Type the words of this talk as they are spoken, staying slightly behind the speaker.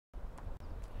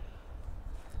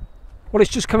Well, it's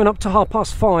just coming up to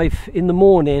 5:30 in the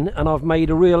morning, and I've made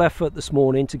a real effort this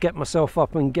morning to get myself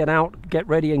up and get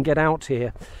ready and get out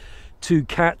here to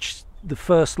catch the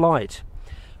first light.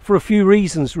 For a few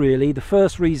reasons, really. The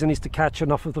first reason is to catch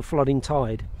enough of the flooding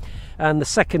tide. And the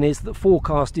second is that the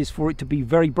forecast is for it to be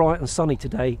very bright and sunny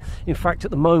today. In fact,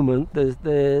 at the moment,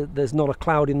 there's not a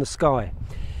cloud in the sky.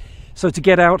 So to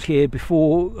get out here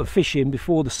before fishing,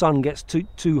 before the sun gets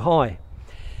too high.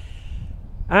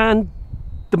 And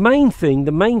the main thing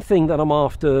that I'm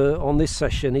after on this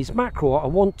session is mackerel. I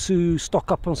want to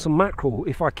stock up on some mackerel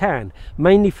if I can,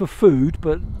 mainly for food,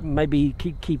 but maybe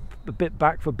keep a bit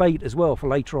back for bait as well for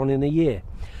later on in the year.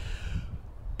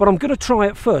 But I'm going to try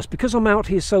it first because I'm out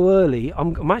here so early.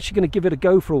 I'm actually going to give it a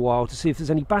go for a while to see if there's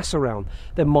any bass around.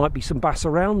 There might be some bass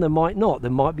around, there might not.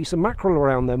 There might be some mackerel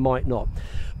around, there might not.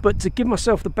 But to give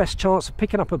myself the best chance of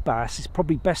picking up a bass, it's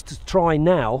probably best to try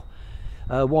now.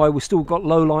 While we've still got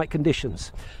low light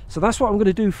conditions. So that's what I'm going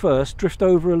to do first, drift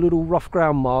over a little rough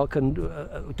ground mark and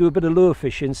do a bit of lure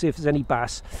fishing, see if there's any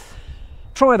bass.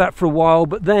 Try that for a while,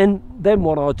 but then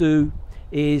what I'll do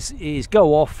is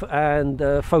go off and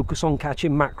focus on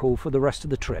catching mackerel for the rest of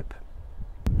the trip.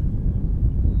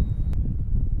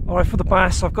 Alright, for the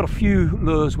bass I've got a few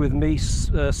lures with me,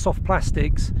 soft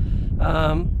plastics.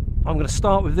 I'm going to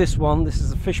start with this one. This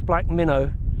is a Fish Black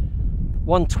Minnow,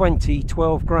 120,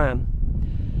 12 gram.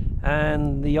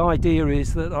 And the idea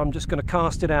is that I'm just going to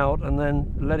cast it out and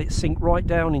then let it sink right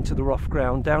down into the rough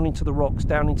ground, down into the rocks,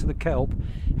 down into the kelp,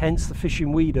 hence the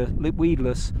fishing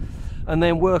weedless, and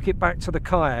then work it back to the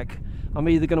kayak. I'm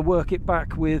either going to work it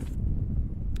back with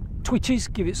twitches,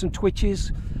 give it some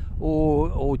twitches,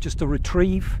 or just a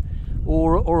retrieve,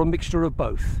 or a mixture of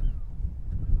both.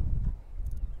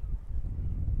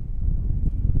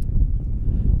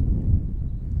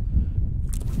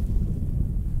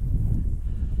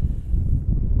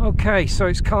 Okay, so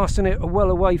it's casting it well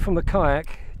away from the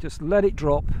kayak. Just let it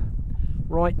drop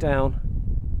right down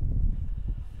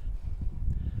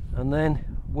and then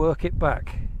work it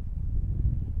back.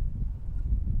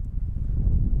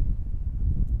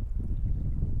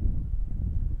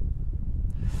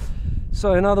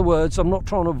 So in other words, I'm not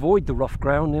trying to avoid the rough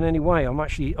ground in any way. I'm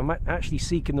actually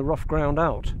seeking the rough ground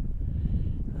out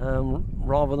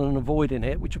rather than avoiding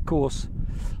it, which of course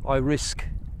I risk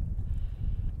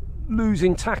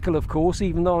losing tackle, of course,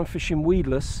 even though I'm fishing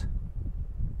weedless.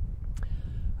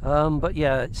 But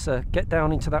yeah, it's get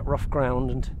down into that rough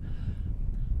ground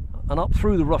and up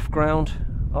through the rough ground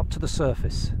up to the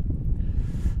surface.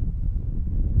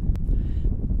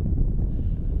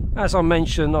 As I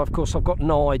mentioned, of course, I've got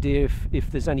no idea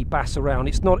if there's any bass around.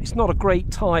 It's not a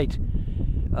great tide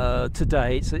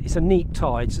today. It's a neat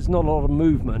tide, so there's not a lot of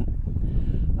movement.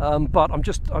 But I'm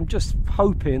just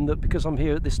hoping that because I'm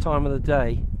here at this time of the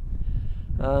day,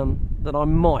 that I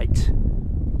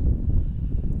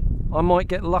might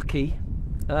get lucky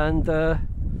and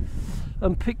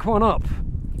pick one up.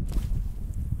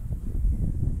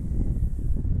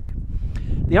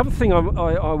 The other thing I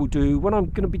will do when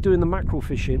I'm going to be doing the mackerel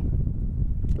fishing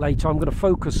later, I'm going to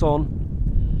focus on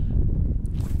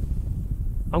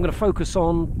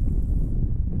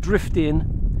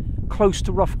drifting close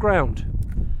to rough ground,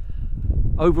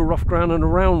 over rough ground and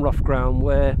around rough ground,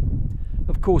 where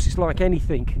of course it's like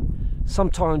anything.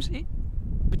 Sometimes,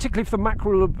 particularly if the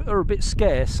mackerel are a bit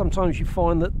scarce, sometimes you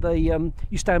find that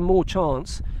you stand more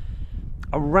chance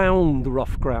around the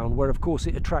rough ground, where of course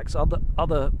it attracts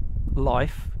other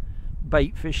life,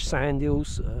 bait fish, sand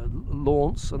eels,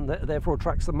 launce, and therefore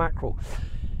attracts the mackerel.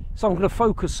 So I'm going to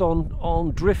focus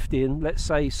on drifting, let's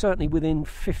say certainly within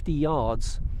 50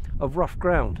 yards of rough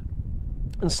ground,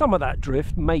 and some of that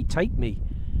drift may take me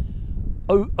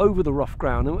over the rough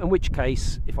ground, in which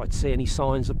case if I'd see any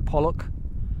signs of Pollack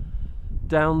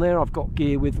down there, I've got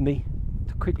gear with me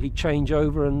to quickly change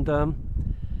over and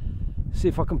see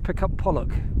if I can pick up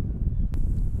Pollack.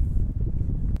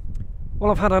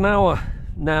 Well, I've had an hour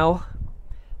now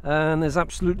and there's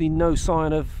absolutely no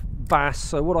sign of bass,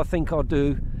 so what I think I'll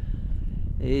do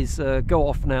is go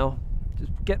off now,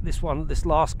 just get this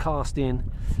last cast in,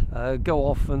 go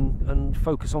off and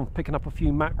focus on picking up a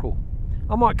few mackerel.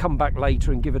 I might come back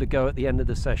later and give it a go at the end of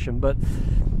the session, but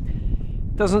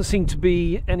doesn't seem to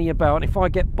be any about. If I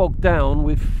get bogged down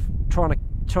with trying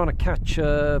to catch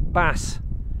bass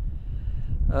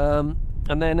and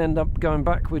then end up going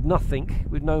back with nothing,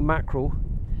 with no mackerel,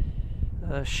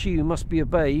 she who must be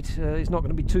obeyed is not going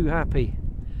to be too happy,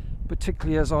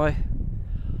 particularly as I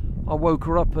woke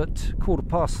her up at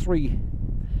 3:15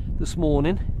 this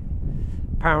morning.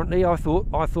 Apparently I thought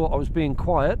I was being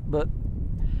quiet, but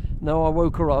no, I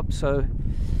woke her up. So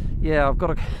yeah, I've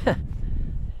got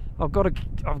I've got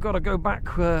to go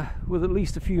back with at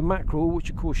least a few mackerel,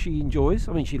 which of course she enjoys.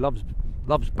 I mean, she loves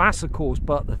bass, of course,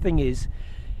 but the thing is,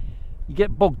 you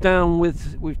get bogged down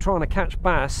with trying to catch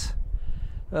bass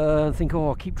and think, oh,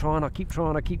 I keep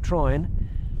trying,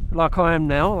 like I am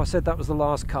now. I said that was the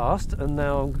last cast, and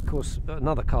now of course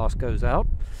another cast goes out.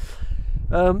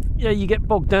 Yeah, you get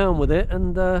bogged down with it,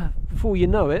 and before you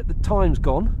know it, the time's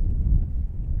gone,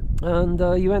 and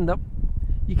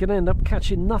you can end up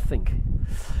catching nothing.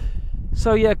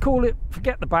 So yeah,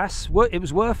 forget the bass. It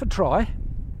was worth a try,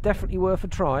 definitely worth a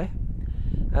try,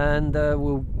 and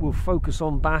we'll focus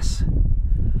on bass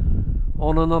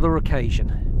on another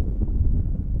occasion.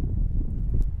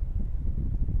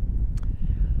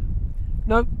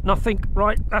 No, nothing.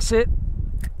 Right, that's it.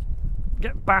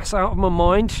 Get bass out of my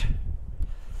mind.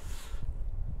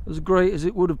 As great as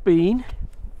it would have been,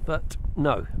 but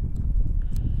no,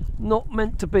 not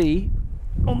meant to be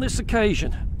on this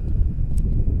occasion.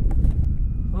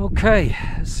 Okay,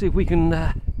 let's see if we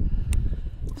can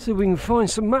find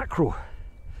some mackerel.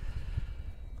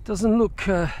 Doesn't look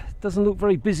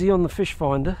very busy on the fish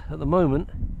finder at the moment,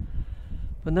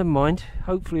 but never mind.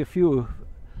 Hopefully a few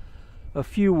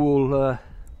will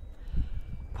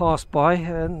pass by,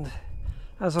 and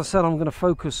as I said, I'm going to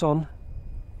focus on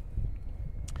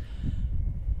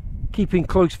keeping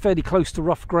fairly close to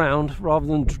rough ground rather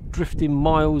than drifting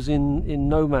miles in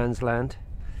no man's land,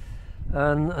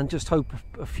 and just hope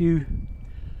a few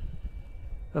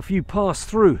pass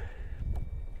through.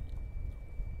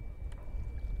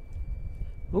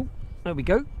 Oh, there we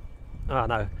go. Ah,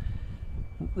 no,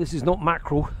 this is not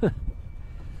mackerel.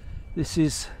 This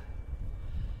is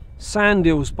sand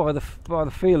eels by the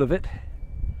feel of it.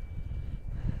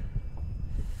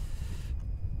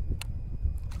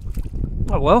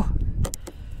 Oh well,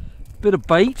 bit of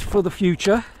bait for the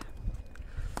future.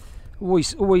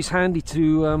 Always handy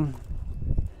to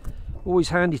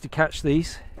catch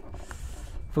these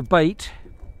for bait.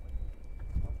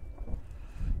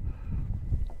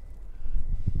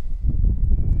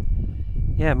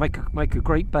 Yeah, make a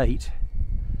great bait.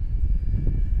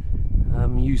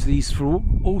 Use these for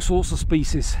all sorts of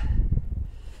species.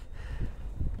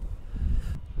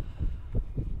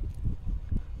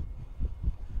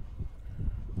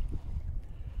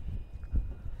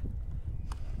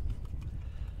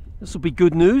 This will be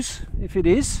good news if it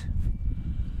is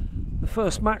the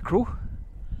first mackerel,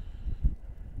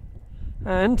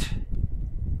 and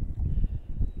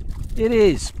it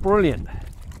is brilliant.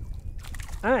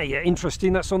 Ah, yeah,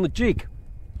 interesting. That's on the jig.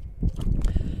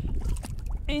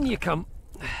 In you come.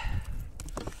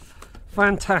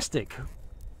 Fantastic.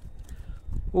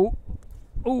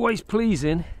 Always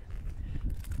pleasing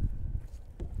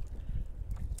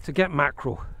to get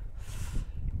mackerel.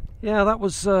 Yeah, that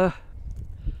was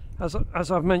as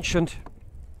I've mentioned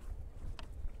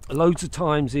loads of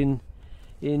times in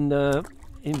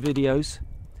videos.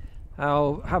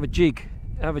 I'll have a jig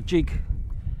at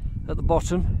the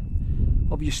bottom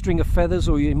of your string of feathers,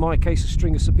 or in my case a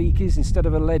string of sabikis instead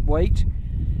of a lead weight,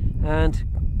 and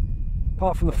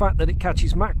apart from the fact that it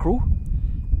catches mackerel,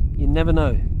 you never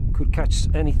know, could catch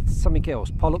something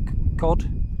else, pollock, cod,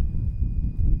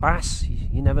 bass,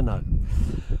 you never know.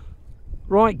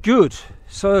 Right, good.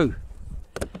 So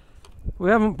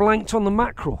we haven't blanked on the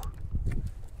mackerel,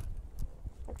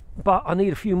 but I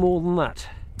need a few more than that.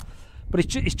 But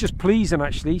it's just pleasing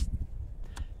actually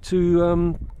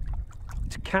to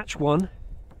catch one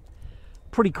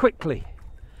pretty quickly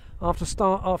after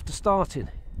starting.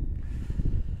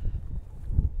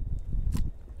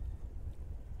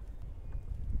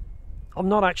 I'm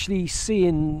not actually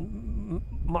seeing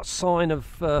much sign of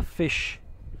fish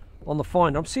on the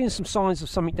finder. I'm seeing some signs of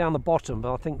something down the bottom,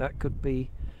 but I think that could be.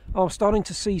 Oh, I'm starting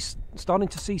to see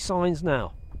signs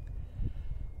now.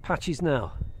 Patches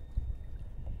now.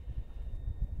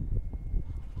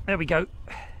 There we go.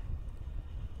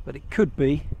 But it could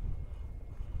be.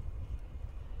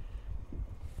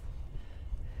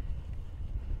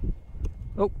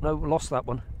 Oh no, lost that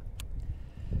one.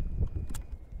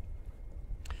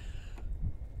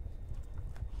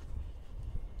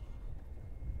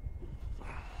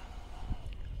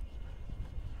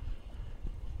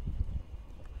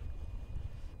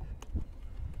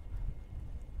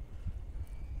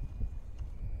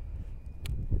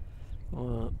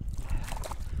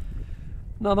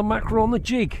 Another mackerel on the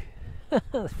jig.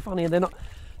 Funny, they're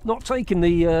not taking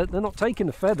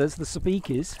the feathers, the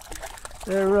sabikis.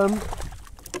 They're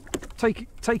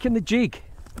taking the jig.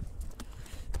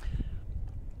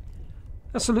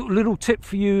 That's a little tip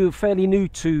for you fairly new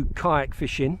to kayak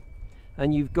fishing,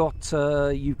 and you've got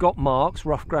marks,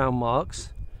 rough ground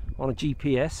marks on a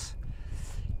GPS.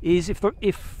 Is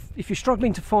if if you're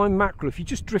struggling to find mackerel, if you're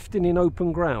just drifting in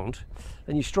open ground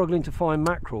and you're struggling to find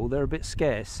mackerel, they're a bit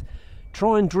scarce.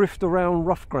 Try and drift around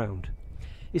rough ground.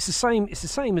 It's the same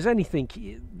as anything.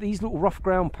 These little rough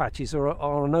ground patches are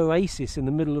an oasis in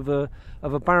the middle of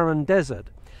a barren desert.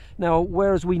 Now,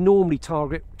 whereas we normally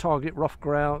target rough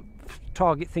ground,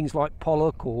 target things like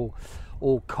pollock or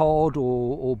cod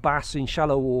or bass in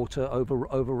shallow water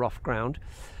over rough ground,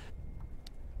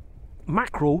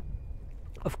 mackerel,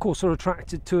 of course, are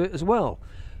attracted to it as well.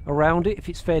 Around it, if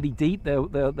it's fairly deep,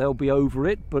 they'll be over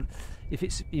it. But if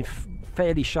it's in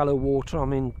fairly shallow water, I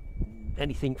mean,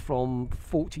 anything from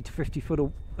 40 to 50 foot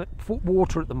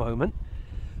water at the moment,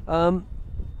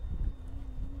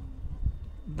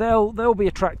 they'll be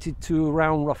attracted to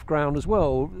around rough ground as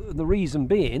well. The reason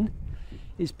being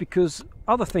is because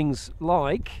other things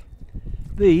like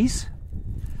these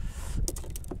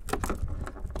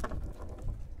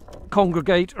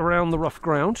congregate around the rough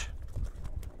ground,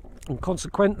 and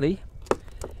consequently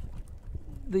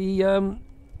the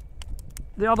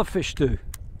other fish do,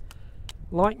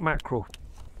 like mackerel.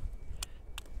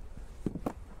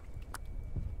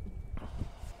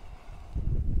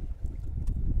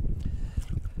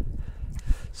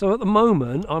 So at the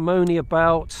moment I'm only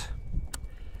about,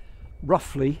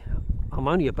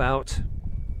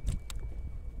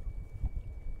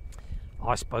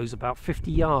 I suppose about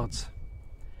 50 yards.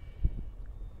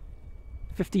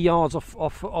 50 yards off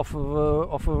of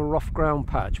a rough ground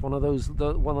patch, one of those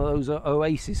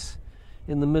oases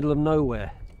in the middle of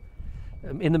nowhere,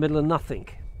 in the middle of nothing,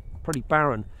 pretty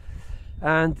barren.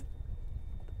 And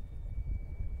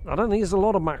I don't think there's a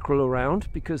lot of mackerel around,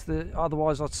 because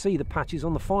otherwise I'd see the patches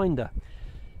on the finder.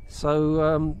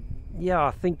 So yeah,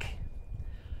 I think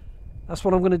that's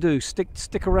what I'm going to do.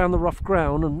 Stick around the rough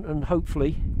ground, and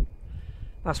hopefully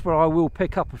that's where I will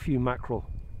pick up a few mackerel.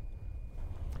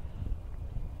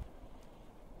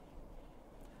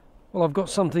 Well, I've got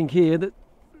something here that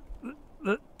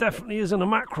definitely isn't a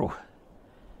mackerel,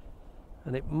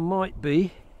 and it might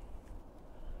be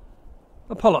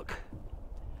a pollock.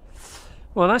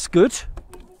 Well, that's good.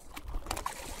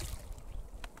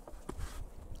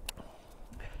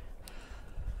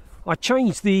 I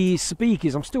changed the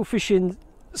sabikis. I'm still fishing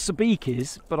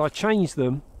sabikis, but I changed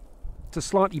them to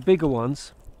slightly bigger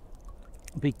ones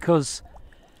because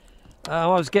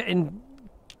I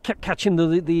kept catching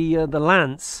the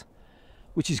lance,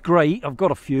 which is great. I've got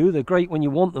a few. They're great when you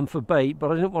want them for bait,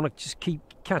 but I didn't want to just keep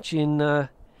catching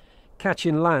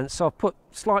lance. So I've put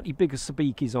slightly bigger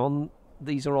sabikis on.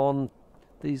 These are on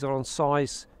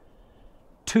size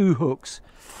 2 hooks,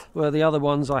 where the other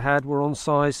ones I had were on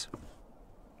size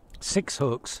 6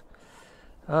 hooks.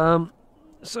 So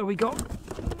we got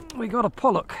a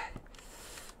pollock.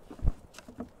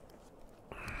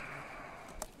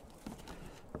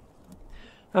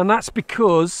 And that's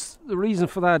because the reason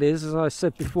for that is, as I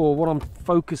said before, what I'm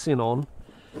focusing on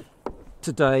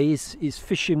today is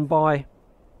fishing by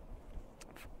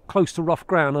close to rough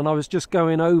ground, and I was just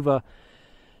going along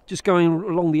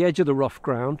the edge of the rough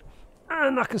ground,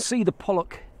 and I can see the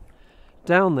pollock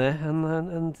down there,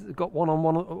 and got one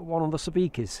on the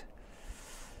sabikis.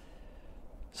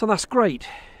 So that's great.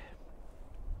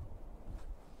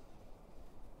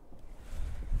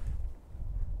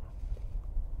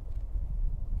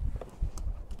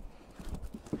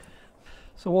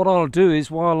 So what I'll do is,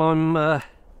 while I'm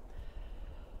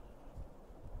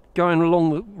going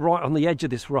along right on the edge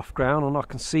of this rough ground, and I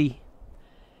can see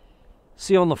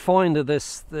on the finder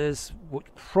there's what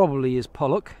probably is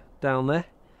pollock down there,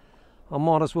 I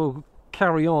might as well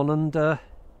carry on and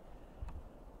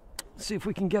see if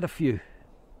we can get a few,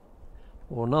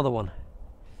 or another one.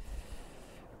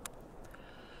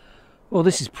 Well,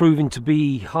 this is proving to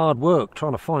be hard work,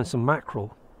 trying to find some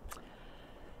mackerel.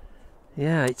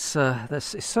 Yeah, it's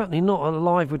certainly not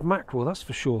alive with mackerel, that's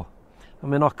for sure. I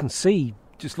mean, I can see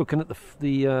just looking at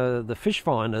the fish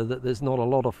finder that there's not a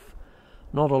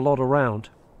lot around.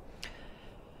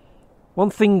 One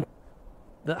thing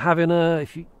that having a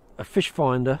fish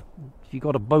finder, if you've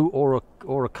got a boat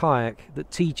or a kayak, that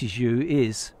teaches you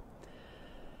is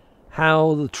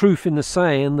how the truth in the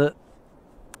saying that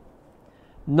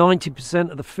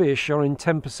 90% of the fish are in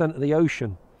 10% of the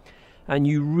ocean, and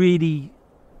you really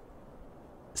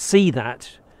see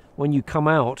that when you come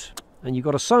out and you've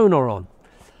got a sonar on.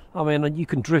 I mean, you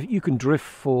can drift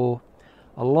for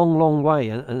a long way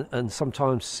and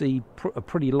sometimes see a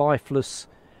pretty lifeless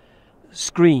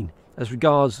screen as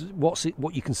regards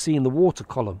what you can see in the water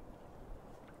column.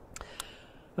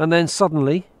 And then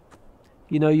suddenly,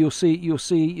 you know, you'll see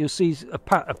a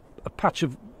patch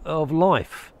of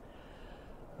life,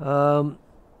 and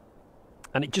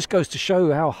it just goes to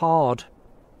show how hard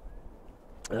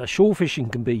shore fishing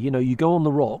can be. You know, you go on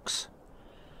the rocks,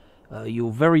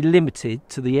 you're very limited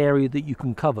to the area that you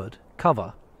can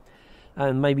cover,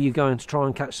 and maybe you're going to try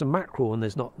and catch some mackerel, and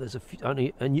there's a few,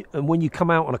 only, and when you come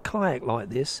out on a kayak like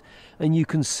this, and you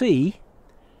can see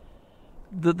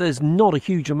that there's not a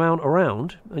huge amount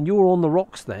around, and you're on the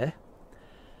rocks there,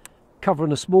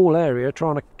 covering a small area,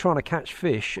 trying to catch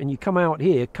fish, and you come out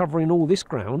here covering all this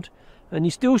ground, and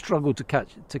you still struggle to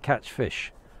catch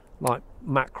fish like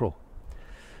mackerel.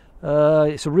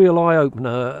 It's a real eye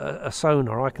opener, a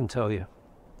sonar, I can tell you.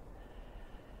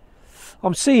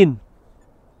 I'm seeing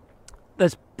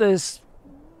there's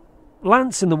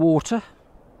lance in the water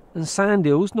and sand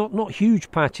eels, not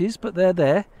huge patches, but they're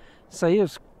there. Say,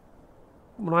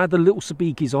 when I had the little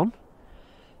sabikis on,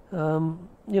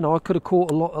 you know, I could have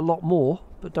caught a lot more,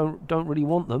 but don't really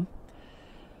want them.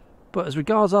 But as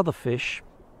regards other fish,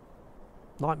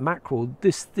 like mackerel,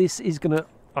 this is gonna,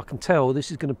 I can tell, this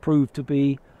is gonna prove to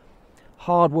be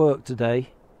hard work today,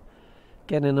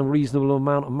 getting a reasonable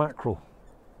amount of mackerel.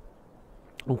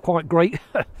 I'm quite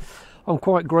grateful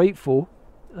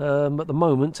at the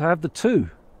moment to have the two.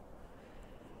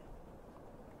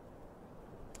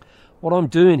 What I'm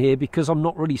doing here, because I'm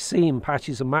not really seeing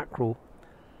patches of mackerel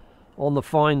on the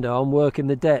finder, I'm working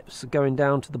the depths, going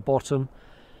down to the bottom,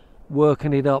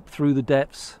 working it up through the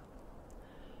depths,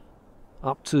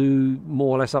 up to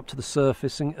more or less up to the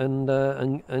surface, and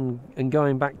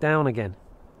going back down again.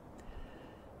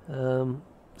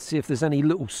 See if there's any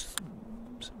little,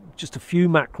 just a few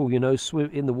mackerel, you know,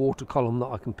 swim in the water column that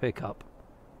I can pick up.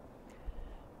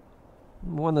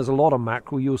 When there's a lot of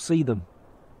mackerel, you'll see them.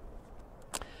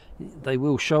 They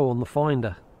will show on the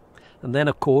finder, and then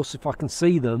of course, if I can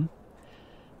see them,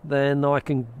 then I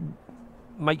can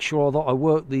make sure that I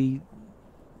work the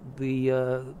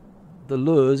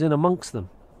lures in amongst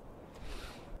them.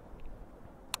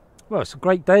 Well, it's a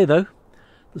great day though.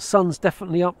 The sun's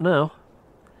definitely up now.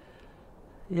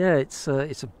 Yeah, it's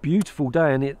a beautiful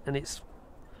day, and it's a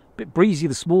bit breezy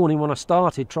this morning when I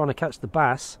started trying to catch the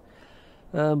bass.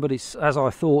 But it's, as I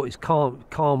thought, it's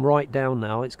calm right down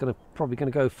now. It's probably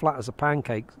going to go flat as a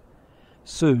pancake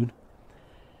soon,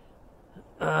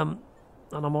 and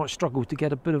I might struggle to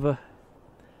get a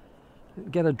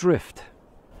drift.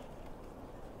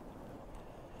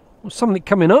 Well, something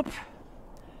coming up.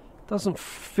 Doesn't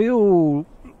feel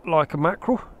like a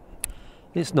mackerel.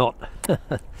 It's not.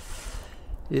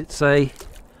 It's a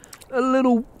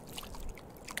little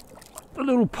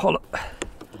pollock.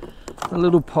 A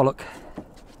little pollock.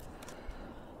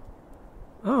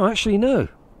 Oh, actually no.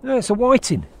 No, it's a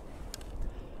whiting.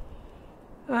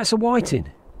 That's a whiting.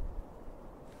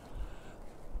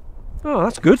 Oh,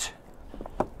 that's good.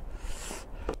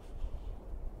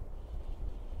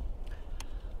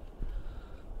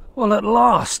 Well, at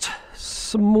last,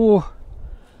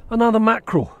 another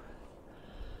mackerel.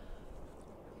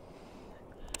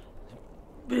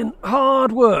 Been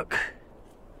hard work.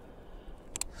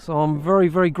 So I'm very,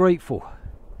 very grateful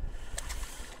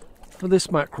for this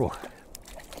mackerel.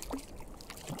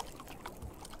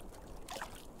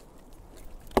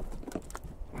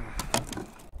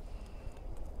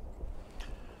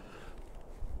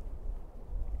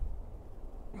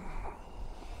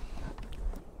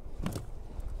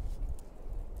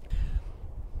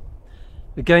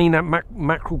 Again, that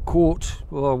mackerel caught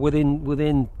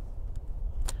within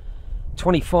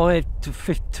 25 to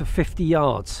 50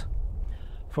 yards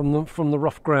from the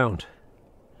rough ground.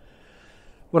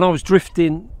 When I was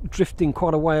drifting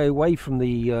quite a way away from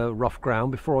the rough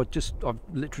ground, before I've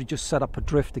literally just set up a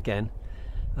drift again,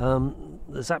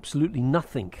 there's absolutely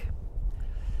nothing.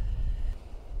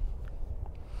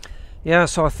 Yeah,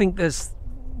 so I think there's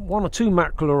one or two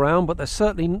mackerel around, but they're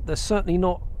certainly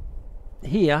not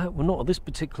here. Well, not this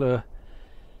particular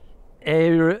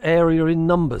area in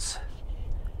numbers.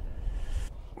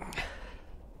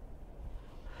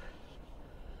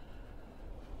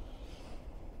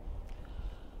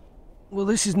 Well,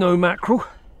 this is no mackerel.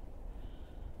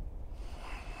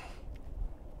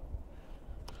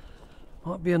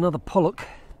 Might be another pollock.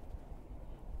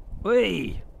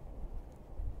 Whee!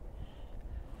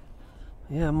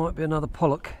 Yeah, might be another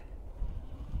pollock.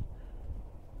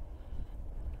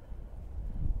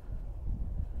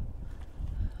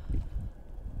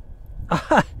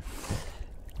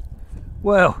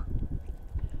 Well,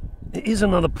 it is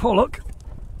another pollock,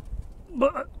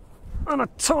 but on a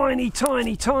tiny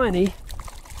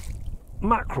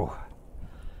mackerel.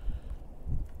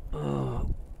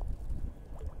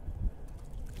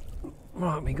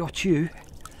 Right, we got you,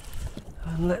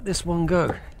 and let this one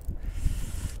go.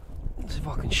 Let's see if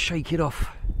I can shake it off.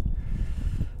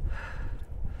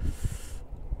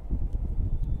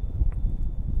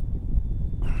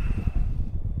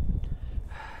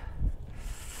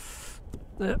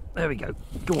 There we go.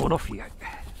 Go on, off you go.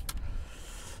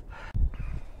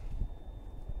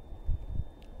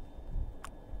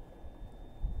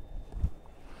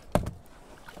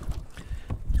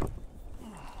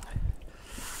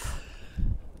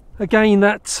 Again,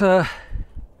 that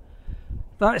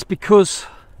is because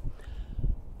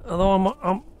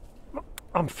although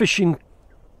I'm fishing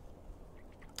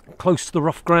close to the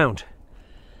rough ground,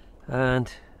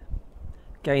 and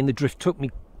again the drift took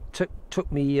me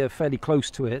fairly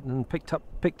close to it and picked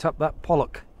up that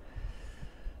pollock,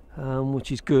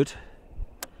 which is good.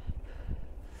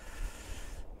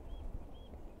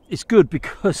 It's good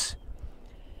because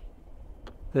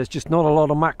there's just not a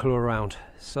lot of mackerel around,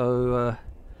 so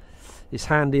it's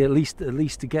handy at least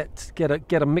to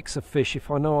get a mix of fish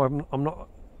if I know I'm not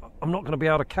going to be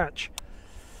able to catch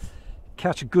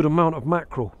a good amount of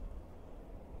mackerel.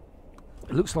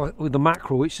 It looks like with the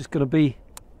mackerel it's just going to be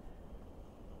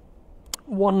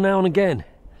one now and again,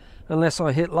 unless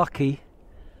I hit lucky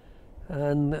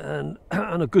and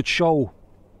a good shoal.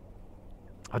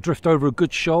 I drift over a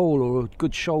good shoal, or a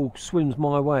good shoal swims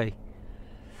my way.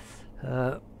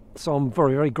 So I'm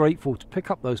very, very grateful to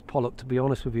pick up those pollock, to be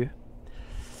honest with you.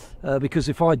 Because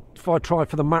if I tried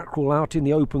for the mackerel out in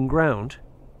the open ground,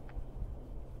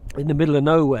 in the middle of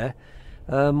nowhere,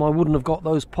 I wouldn't have got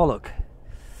those pollock.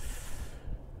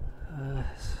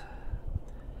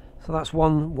 So that's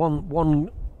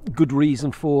one good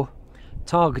reason for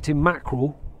targeting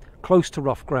mackerel close to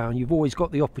rough ground. You've always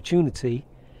got the opportunity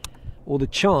or the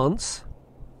chance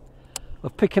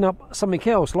of picking up something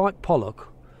else like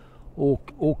pollock or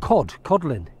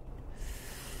codlin.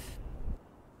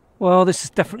 Well, this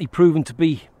has definitely proven to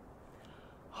be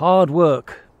hard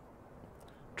work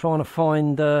trying to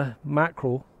find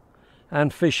mackerel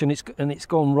and fish, and it's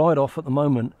gone right off at the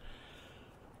moment.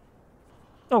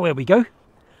 Oh, there we go.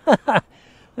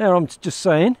 There, I'm just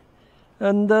saying,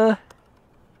 and I've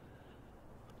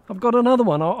got another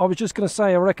one. I was just going to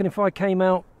say, I reckon if I came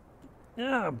out,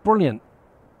 yeah, brilliant.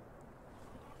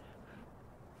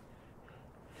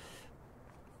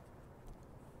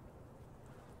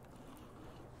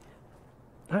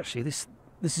 Actually, this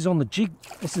is on the jig.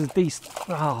 This is a decent.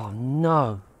 Oh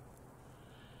no.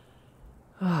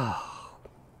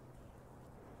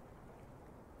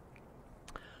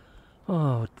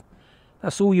 Oh,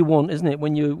 that's all you want, isn't it?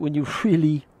 When you're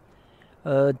really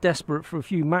desperate for a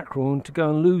few mackerel and to go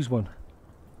and lose one.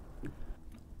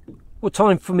 Well,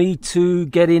 time for me to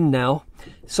get in now.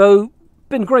 So,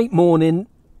 been a great morning.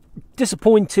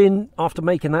 Disappointing after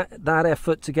making that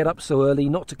effort to get up so early,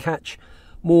 not to catch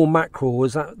more mackerel,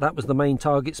 as that was the main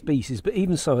target species, but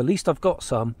even so, at least I've got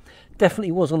some.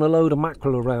 Definitely wasn't a load of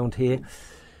mackerel around here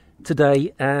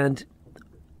today, and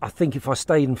I think if I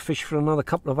stayed and fished for another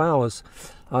couple of hours,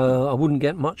 I wouldn't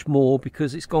get much more,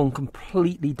 because it's gone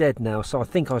completely dead now. So I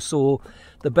think I saw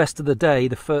the best of the day,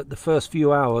 the first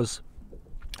few hours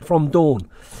from dawn.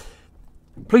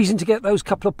 Pleasing to get those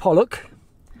couple of pollock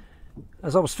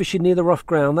as I was fishing near the rough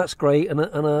ground. That's great, and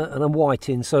a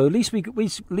whiting. So at least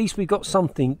we got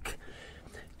something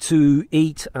to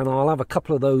eat, and I'll have a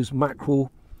couple of those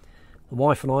mackerel. The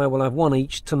wife and I will have one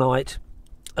each tonight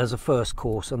as a first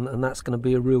course, and that's going to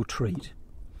be a real treat.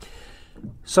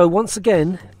 So once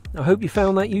again, I hope you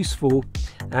found that useful,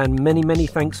 and many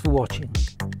thanks for watching.